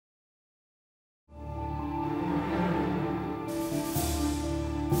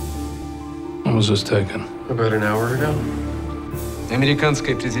was this taken? About an hour ago.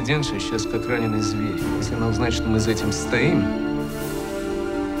 Американская президентша сейчас как раненый зверь. Если она узнает, что мы за этим стоим,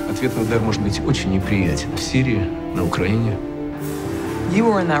 ответный удар может быть очень неприятен. В Сирии, на Украине. You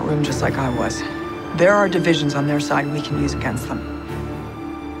were in that room just like I was. There are divisions on their side we can use against them.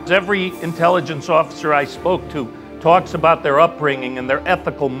 Every intelligence officer I spoke to talks about their upbringing and their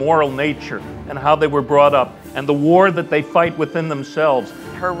ethical, moral nature and how they were brought up and the war that they fight within themselves.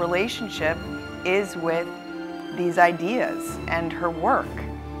 Her relationship is with these ideas and her work.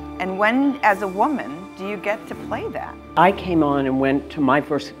 And when, as a woman, do you get to play that? I came on and went to my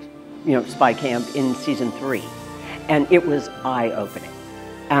first, spy camp in season 3, and it was eye-opening.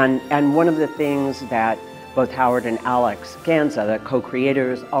 And one of the things that both Howard and Alex Ganza, the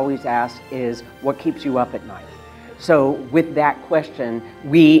co-creators, always ask is, what keeps you up at night? So with that question,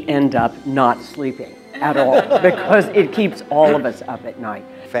 we end up not sleeping at all because it keeps all of us up at night.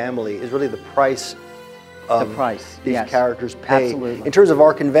 Family is really the price these yes, characters pay. Absolutely. In terms of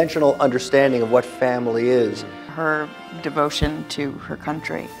our conventional understanding of what family is. Her devotion to her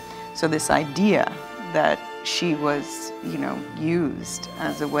country. So this idea that she was, used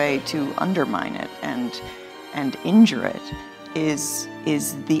as a way to undermine it and injure it is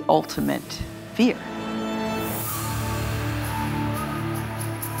the ultimate fear.